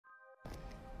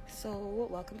So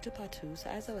welcome to part 2. So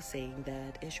as I was saying,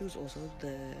 that Eshu is also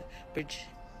the bridge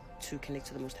to connect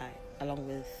to the Most High, along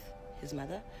with his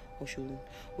mother, Oshun,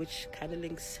 which kind of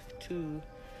links to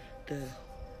the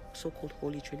so-called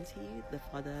Holy Trinity, the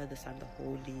Father, the Son, the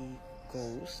Holy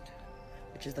Ghost,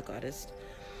 which is the goddess.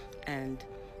 And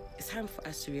it's time for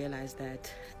us to realize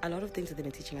that a lot of things that they've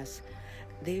been teaching us,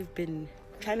 they've been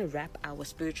trying to wrap our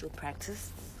spiritual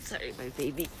practice. Sorry, my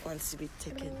baby wants to be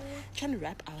taken. Trying to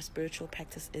wrap our spiritual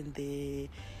practice in the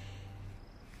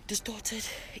distorted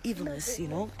evilness,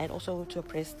 and also to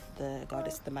oppress the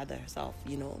goddess, the mother herself,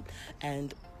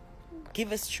 and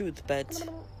give us truth, but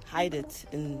hide it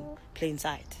in plain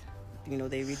sight. They're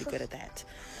really good at that.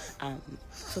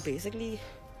 So basically,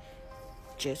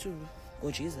 Jesu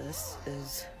or Jesus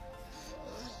is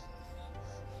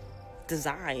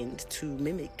designed to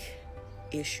mimic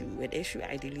Eshu, and Eshu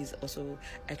ideally is also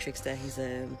a trickster. He's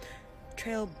a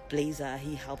trailblazer.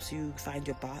 He helps you find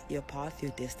your path,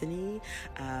 your destiny,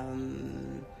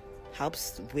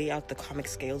 helps weigh out the karmic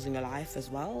scales in your life as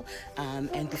well,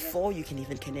 and before you can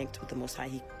even connect with the Most High,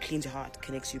 he cleans your heart,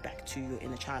 connects you back to your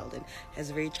inner child, and has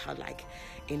a very childlike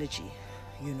energy,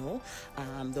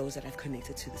 those that have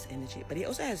connected to this energy. But he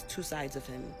also has two sides of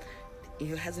him. He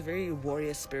has a very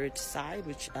warrior spirit side,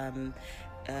 which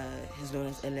is known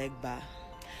as Elegba.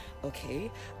 Okay,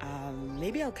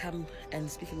 maybe I'll come and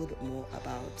speak a little bit more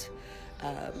about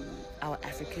our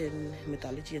African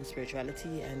mythology and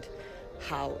spirituality and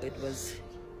how it was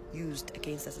used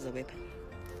against us as a weapon.